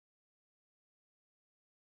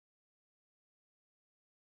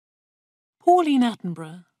Pauline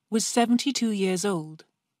Attenborough was 72 years old,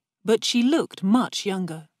 but she looked much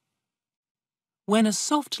younger. When a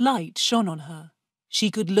soft light shone on her, she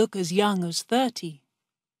could look as young as 30.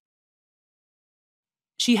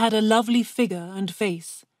 She had a lovely figure and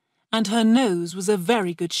face, and her nose was a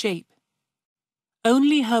very good shape.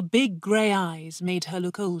 Only her big grey eyes made her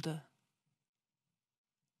look older.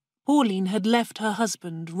 Pauline had left her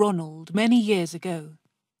husband, Ronald, many years ago.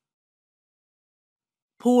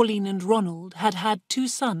 Pauline and Ronald had had 2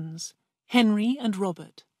 sons, Henry and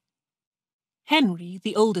Robert. Henry,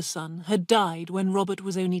 the older son, had died when Robert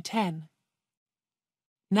was only 10.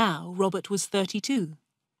 Now Robert was 32.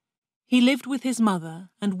 He lived with his mother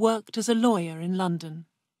and worked as a lawyer in London.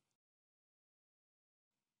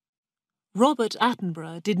 Robert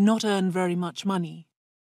Attenborough did not earn very much money,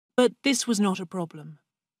 but this was not a problem.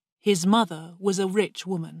 His mother was a rich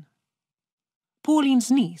woman.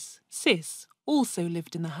 Pauline's niece, Siss, also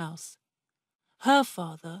lived in the house. Her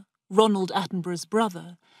father, Ronald Attenborough's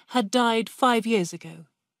brother, had died 5 years ago.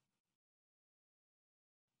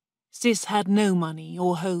 Siss had no money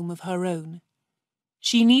or home of her own.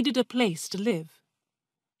 She needed a place to live,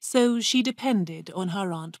 so she depended on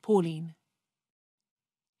her Aunt Pauline.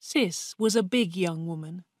 Siss was a big young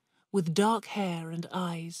woman, with dark hair and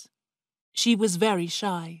eyes. She was very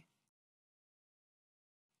shy.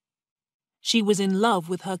 She was in love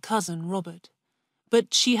with her cousin Robert,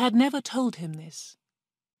 but she had never told him this.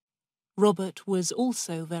 Robert was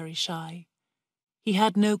also very shy. He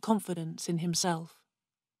had no confidence in himself.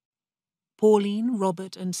 Pauline,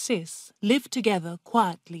 Robert and Siss lived together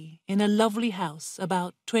quietly in a lovely house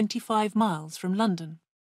about 25 miles from London.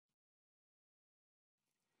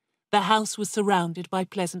 The house was surrounded by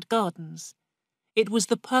pleasant gardens. It was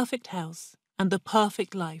the perfect house and the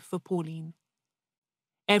perfect life for Pauline.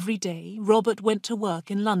 Every day Robert went to work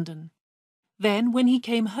in London. Then, when he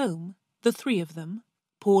came home, the 3 of them,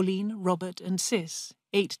 Pauline, Robert and Siss,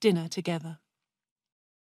 ate dinner together.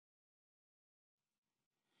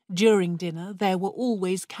 During dinner there were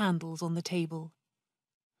always candles on the table.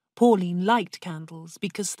 Pauline liked candles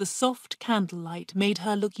because the soft candlelight made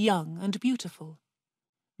her look young and beautiful.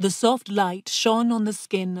 The soft light shone on the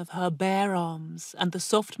skin of her bare arms and the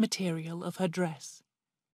soft material of her dress.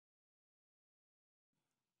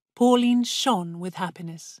 Pauline shone with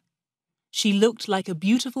happiness. She looked like a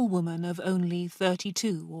beautiful woman of only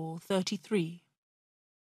 32 or 33.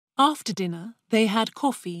 After dinner, they had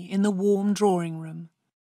coffee in the warm drawing room.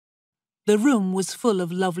 The room was full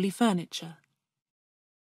of lovely furniture.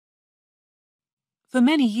 For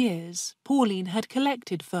many years, Pauline had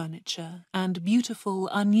collected furniture and beautiful,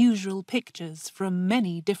 unusual pictures from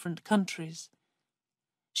many different countries.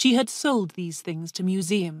 She had sold these things to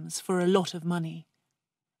museums for a lot of money.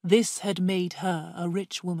 This had made her a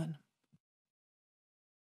rich woman.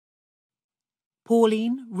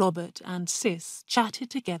 Pauline, Robert and Siss chatted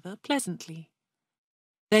together pleasantly.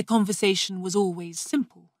 Their conversation was always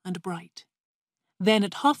simple and bright. Then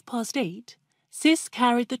at 8:30, Siss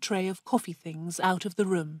carried the tray of coffee things out of the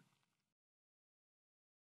room.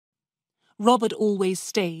 Robert always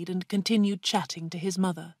stayed and continued chatting to his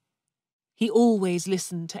mother. He always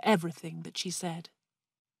listened to everything that she said.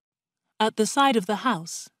 At the side of the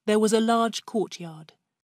house, there was a large courtyard.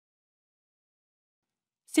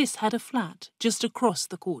 Siss had a flat just across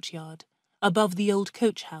the courtyard, above the old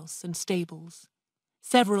coach house and stables.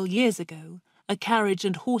 Several years ago, a carriage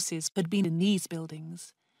and horses had been in these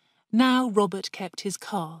buildings. Now Robert kept his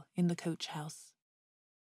car in the coach house.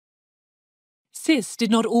 Siss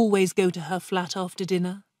did not always go to her flat after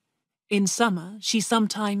dinner. In summer, she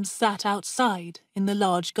sometimes sat outside in the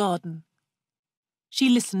large garden. She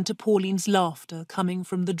listened to Pauline's laughter coming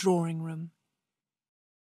from the drawing room.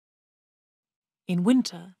 In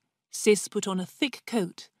winter, Siss put on a thick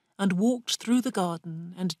coat and walked through the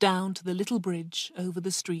garden and down to the little bridge over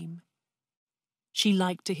the stream. She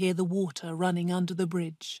liked to hear the water running under the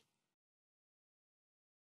bridge.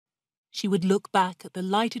 She would look back at the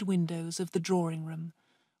lighted windows of the drawing room,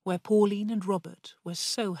 where Pauline and Robert were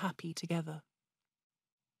so happy together.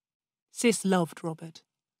 Siss loved Robert.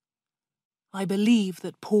 "I believe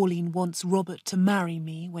that Pauline wants Robert to marry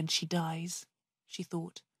me when she dies," she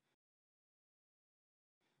thought.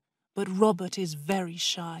 "But Robert is very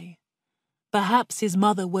shy. Perhaps his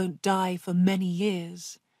mother won't die for many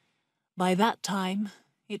years. By that time,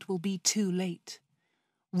 it will be too late.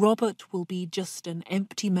 Robert will be just an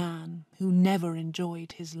empty man who never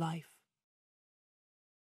enjoyed his life."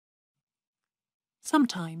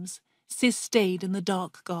 Sometimes Siss stayed in the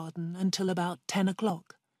dark garden until about 10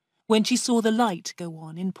 o'clock, when she saw the light go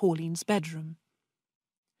on in Pauline's bedroom.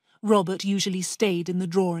 Robert usually stayed in the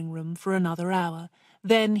drawing room for another hour,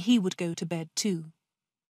 Then he would go to bed too.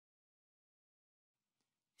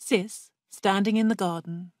 Siss, standing in the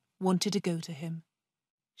garden, wanted to go to him.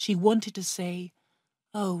 She wanted to say,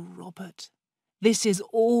 "Oh, Robert, this is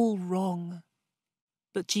all wrong."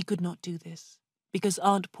 But she could not do this, because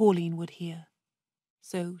Aunt Pauline would hear.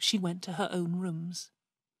 So she went to her own rooms.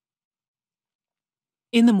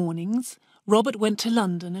 In the mornings, Robert went to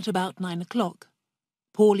London at about 9 o'clock.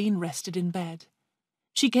 Pauline rested in bed.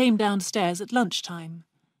 She came downstairs at lunchtime.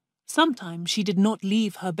 Sometimes she did not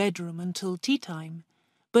leave her bedroom until tea time,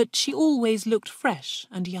 but she always looked fresh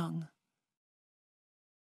and young.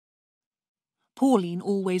 Pauline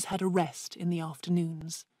always had a rest in the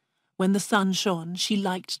afternoons. When the sun shone, she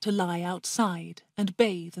liked to lie outside and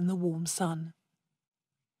bathe in the warm sun.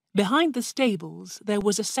 Behind the stables there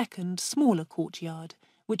was a second, smaller courtyard,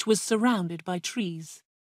 which was surrounded by trees.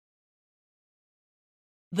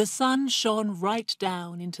 The sun shone right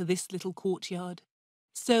down into this little courtyard,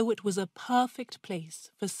 so it was a perfect place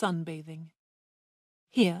for sunbathing.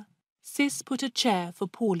 Here, Siss put a chair for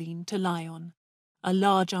Pauline to lie on, a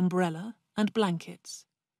large umbrella and blankets.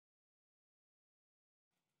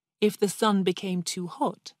 If the sun became too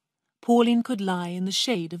hot, Pauline could lie in the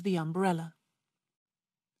shade of the umbrella.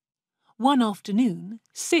 One afternoon,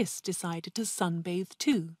 Siss decided to sunbathe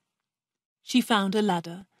too. She found a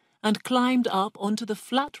ladder and climbed up onto the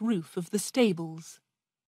flat roof of the stables.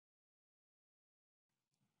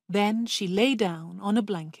 Then she lay down on a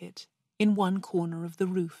blanket in one corner of the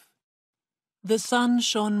roof. The sun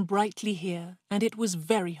shone brightly here, and it was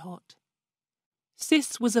very hot.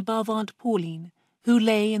 Siss was above Aunt Pauline, who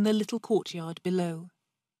lay in the little courtyard below.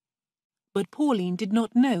 But Pauline did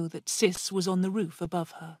not know that Siss was on the roof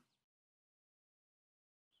above her.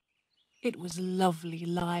 It was lovely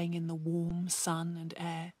lying in the warm sun and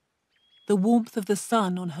air. The warmth of the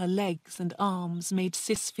sun on her legs and arms made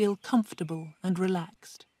Siss feel comfortable and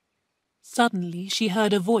relaxed. Suddenly she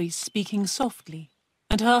heard a voice speaking softly,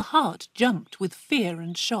 and her heart jumped with fear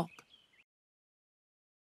and shock.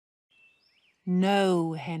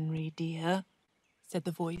 "No, Henry dear," said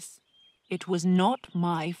the voice. "It was not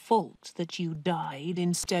my fault that you died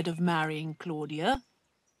instead of marrying Claudia."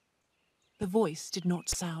 The voice did not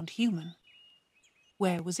sound human.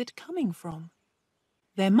 Where was it coming from?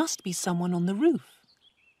 There must be someone on the roof.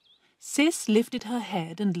 Siss lifted her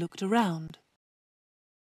head and looked around.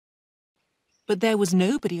 But there was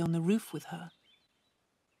nobody on the roof with her.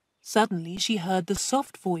 Suddenly she heard the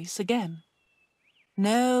soft voice again.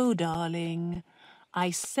 "No, darling.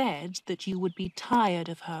 I said that you would be tired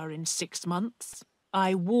of her in 6 months.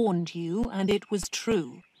 I warned you, and it was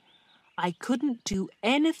true. I couldn't do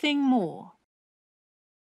anything more.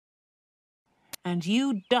 And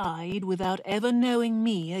you died without ever knowing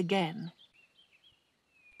me again."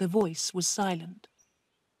 The voice was silent.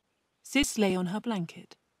 Siss lay on her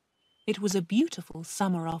blanket. It was a beautiful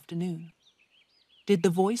summer afternoon. Did the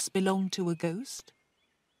voice belong to a ghost?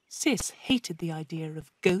 Siss hated the idea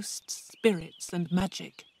of ghosts, spirits, and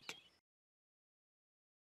magic.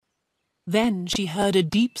 Then she heard a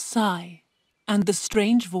deep sigh, and the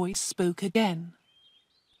strange voice spoke again.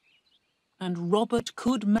 "And Robert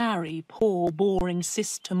could marry poor, boring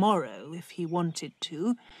Siss tomorrow if he wanted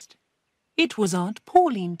to." It was Aunt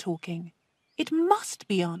Pauline talking. It must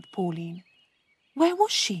be Aunt Pauline. Where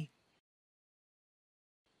was she?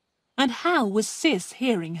 And how was Siss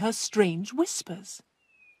hearing her strange whispers?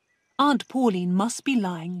 Aunt Pauline must be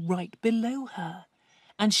lying right below her,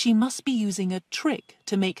 and she must be using a trick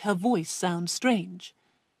to make her voice sound strange.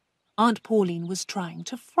 Aunt Pauline was trying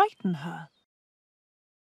to frighten her.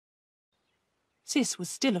 Siss was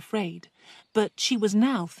still afraid, but she was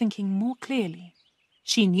now thinking more clearly.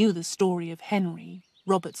 She knew the story of Henry,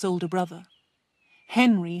 Robert's older brother.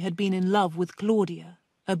 Henry had been in love with Claudia,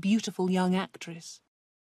 a beautiful young actress.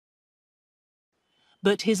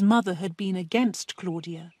 But his mother had been against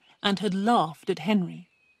Claudia and had laughed at Henry.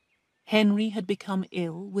 Henry had become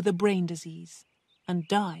ill with a brain disease and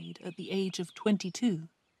died at the age of 22.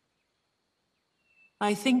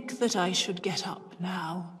 "I think that I should get up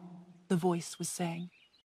now," the voice was saying.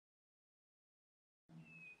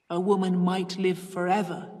 "A woman might live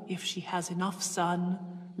forever if she has enough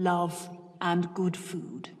sun, love, and good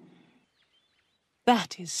food."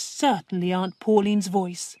 "That is certainly Aunt Pauline's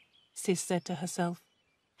voice," Siss said to herself.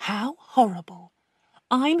 "How horrible!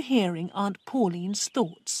 I'm hearing Aunt Pauline's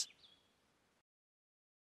thoughts."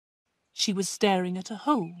 She was staring at a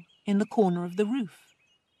hole in the corner of the roof.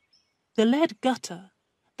 The lead gutter,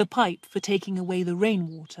 the pipe for taking away the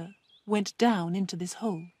rainwater, went down into this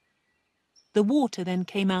hole. The water then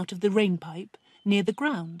came out of the rainpipe near the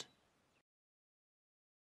ground.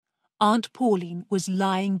 Aunt Pauline was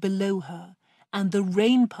lying below her, and the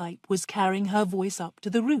rain pipe was carrying her voice up to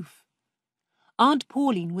the roof. Aunt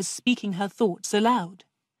Pauline was speaking her thoughts aloud.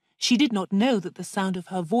 She did not know that the sound of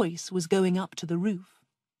her voice was going up to the roof.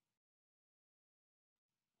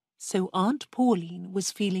 So Aunt Pauline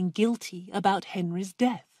was feeling guilty about Henry's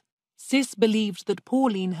death. Siss believed that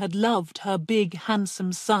Pauline had loved her big,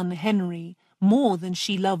 handsome son, Henry, more than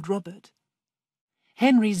she loved Robert.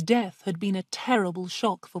 Henry's death had been a terrible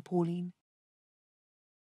shock for Pauline.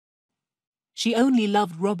 She only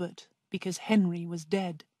loved Robert because Henry was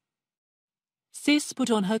dead. Siss put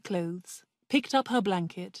on her clothes, picked up her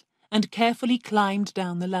blanket, and carefully climbed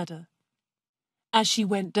down the ladder. As she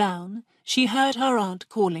went down, she heard her aunt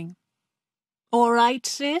calling, "All right,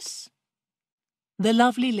 Siss?" The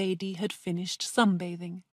lovely lady had finished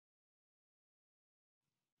sunbathing.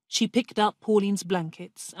 She picked up Pauline's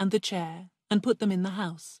blankets and the chair and put them in the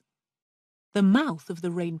house. The mouth of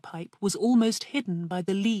the rain pipe was almost hidden by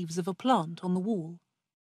the leaves of a plant on the wall.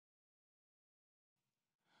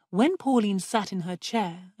 When Pauline sat in her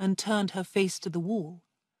chair and turned her face to the wall,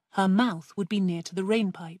 her mouth would be near to the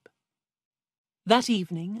rain pipe. That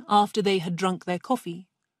evening, after they had drunk their coffee,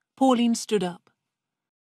 Pauline stood up.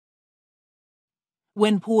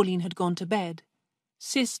 When Pauline had gone to bed,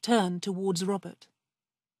 Siss turned towards Robert.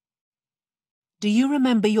 "Do you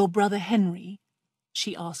remember your brother Henry?"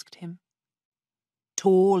 she asked him.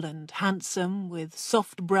 "Tall and handsome, with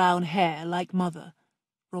soft brown hair like mother,"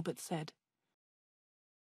 Robert said.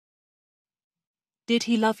 "Did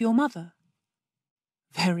he love your mother?"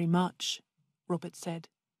 "Very much," Robert said.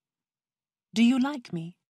 "Do you like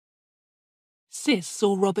me?" Siss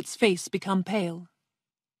saw Robert's face become pale.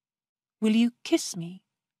 "Will you kiss me?"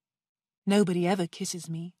 "Nobody ever kisses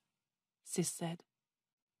me," Siss said.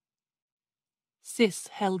 Siss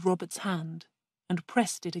held Robert's hand and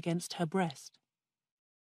pressed it against her breast.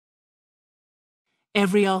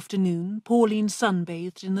 Every afternoon, Pauline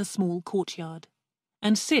sunbathed in the small courtyard,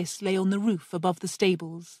 and Siss lay on the roof above the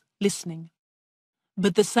stables, listening.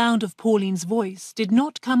 But the sound of Pauline's voice did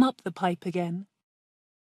not come up the pipe again.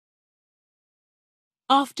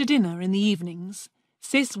 After dinner in the evenings,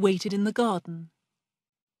 Siss waited in the garden.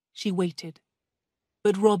 She waited,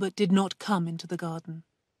 but Robert did not come into the garden.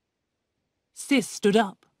 Siss stood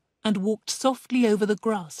up and walked softly over the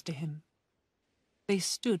grass to him. They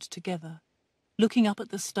stood together, looking up at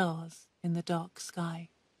the stars in the dark sky.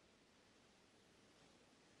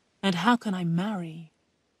 "And how can I marry?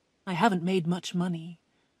 I haven't made much money,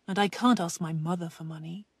 and I can't ask my mother for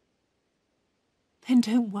money." "Then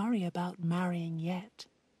don't worry about marrying yet,"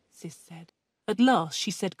 Siss said. At last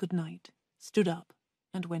she said good night, stood up,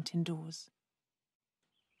 and went indoors.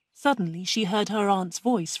 Suddenly she heard her aunt's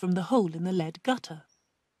voice from the hole in the lead gutter.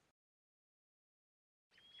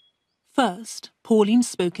 First, Pauline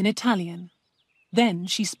spoke in Italian. Then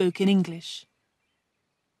she spoke in English.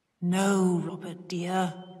 "No, Robert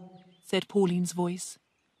dear," said Pauline's voice.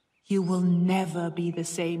 "You will never be the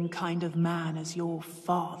same kind of man as your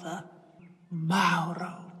father.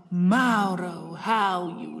 Mauro, Mauro,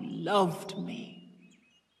 how you loved me."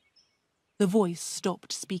 The voice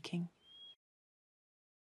stopped speaking.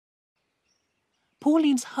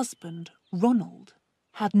 Pauline's husband, Ronald,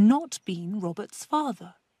 had not been Robert's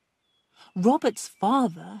father. Robert's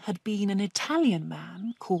father had been an Italian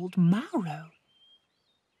man called Mauro.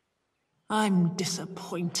 "I'm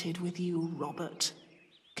disappointed with you, Robert,"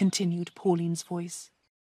 continued Pauline's voice.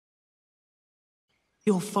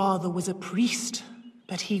 "Your father was a priest,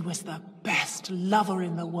 but he was the best lover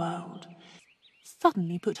in the world."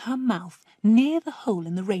 Suddenly put her mouth near the hole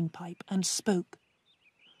in the rain pipe and spoke.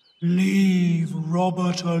 "Leave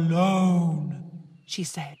Robert alone," she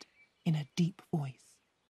said in a deep voice.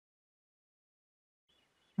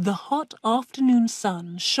 The hot afternoon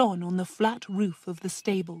sun shone on the flat roof of the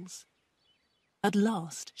stables. At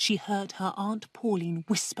last she heard her Aunt Pauline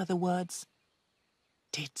whisper the words,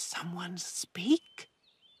 "Did someone speak?"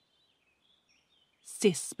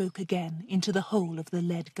 Siss spoke again into the hole of the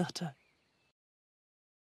lead gutter.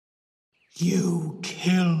 "You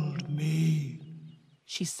killed me,"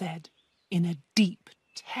 she said in a deep,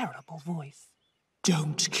 terrible voice.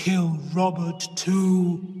 "Don't kill Robert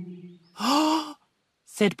too." "Ah!"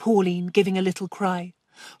 said Pauline, giving a little cry.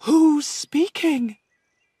 "Who's speaking?"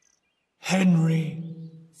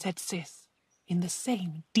 "Henry," said Siss in the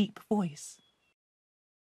same deep voice.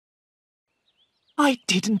 "I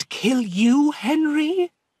didn't kill you,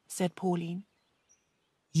 Henry," said Pauline.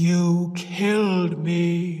 "You killed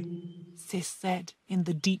me," Siss said in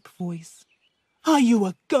the deep voice. "Are you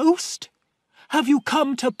a ghost? Have you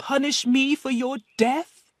come to punish me for your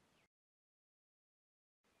death?"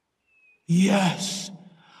 "Yes,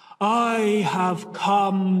 I have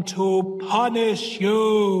come to punish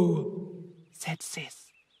you, said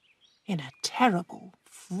Siss, in a terrible,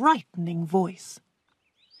 frightening voice.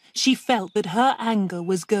 She felt that her anger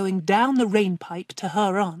was going down the rainpipe to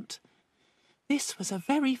her aunt. This was a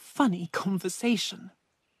very funny conversation.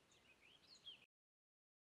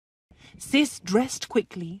 Siss dressed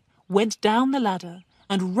quickly, went down the ladder,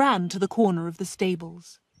 and ran to the corner of the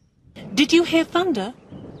stables. "Did you hear thunder?"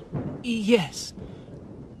 "Yes.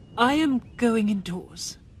 I am going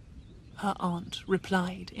indoors," her aunt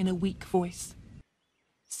replied in a weak voice.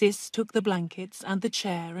 Siss took the blankets and the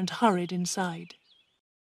chair and hurried inside.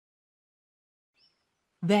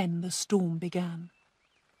 Then the storm began.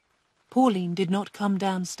 Pauline did not come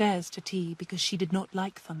downstairs to tea because she did not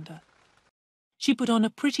like thunder. She put on a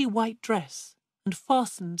pretty white dress and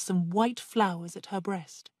fastened some white flowers at her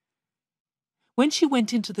breast. When she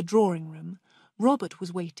went into the drawing room, Robert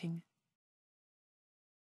was waiting.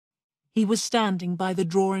 He was standing by the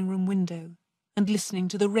drawing room window and listening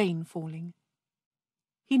to the rain falling.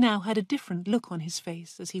 He now had a different look on his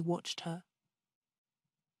face as he watched her.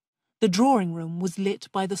 The drawing room was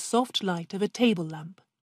lit by the soft light of a table lamp.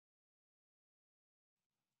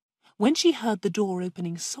 When she heard the door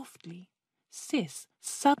opening softly, Siss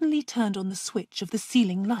suddenly turned on the switch of the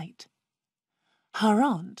ceiling light. Her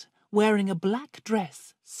aunt, wearing a black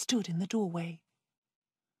dress, stood in the doorway.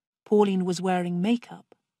 Pauline was wearing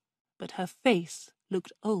makeup, but her face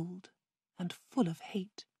looked old and full of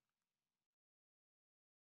hate.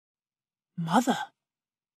 "Mother,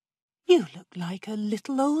 you look like a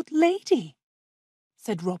little old lady,"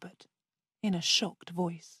 said Robert in a shocked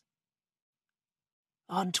voice.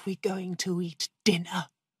 "Aren't we going to eat dinner?"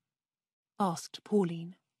 asked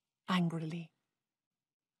Pauline angrily.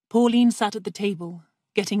 Pauline sat at the table,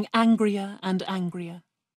 getting angrier and angrier.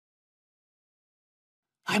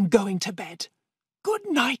 "I'm going to bed. Good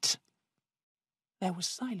night." There was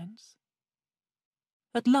silence.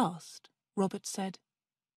 At last, Robert said,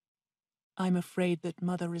 "I'm afraid that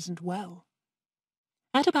Mother isn't well."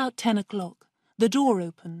 At about 10 o'clock, the door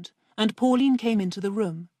opened and Pauline came into the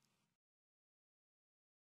room.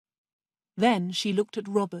 Then she looked at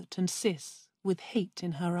Robert and Siss with hate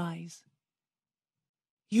in her eyes.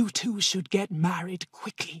 "You two should get married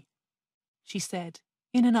quickly," she said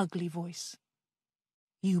in an ugly voice.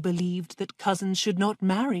 "You believed that cousins should not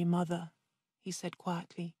marry, Mother," he said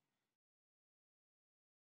quietly.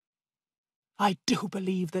 "I do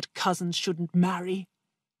believe that cousins shouldn't marry,"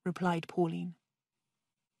 replied Pauline.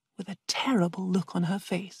 With a terrible look on her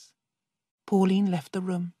face, Pauline left the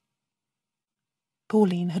room.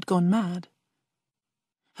 Pauline had gone mad.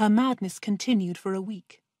 Her madness continued for a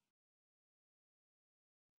week.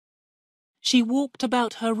 She walked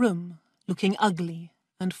about her room, looking ugly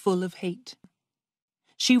and full of hate.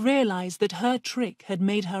 She realized that her trick had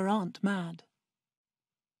made her aunt mad.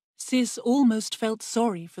 Siss almost felt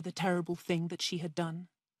sorry for the terrible thing that she had done.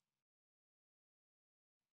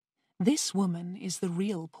 "This woman is the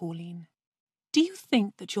real Pauline. Do you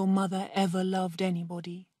think that your mother ever loved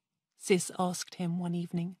anybody?" Siss asked him one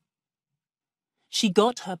evening. "She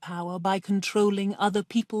got her power by controlling other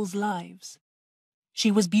people's lives.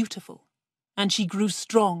 She was beautiful, and she grew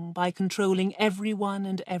strong by controlling everyone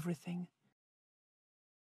and everything."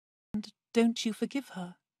 "And don't you forgive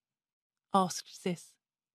her?" asked Siss.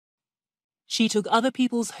 "She took other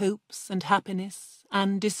people's hopes and happiness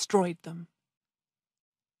and destroyed them."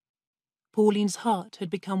 Pauline's heart had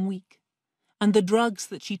become weak, and the drugs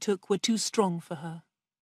that she took were too strong for her.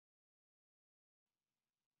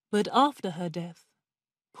 But after her death,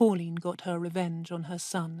 Pauline got her revenge on her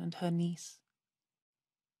son and her niece.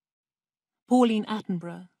 Pauline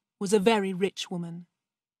Attenborough was a very rich woman,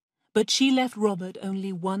 but she left Robert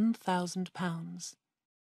only £1,000.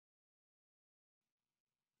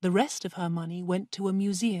 The rest of her money went to a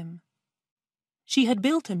museum. She had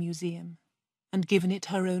built a museum and given it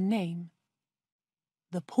her own name,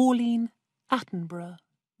 the Pauline Attenborough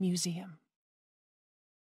Museum.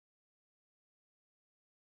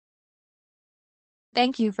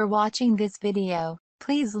 Thank you for watching this video.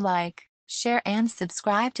 Please like, share and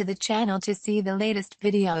subscribe to the channel to see the latest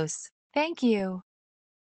videos. Thank you.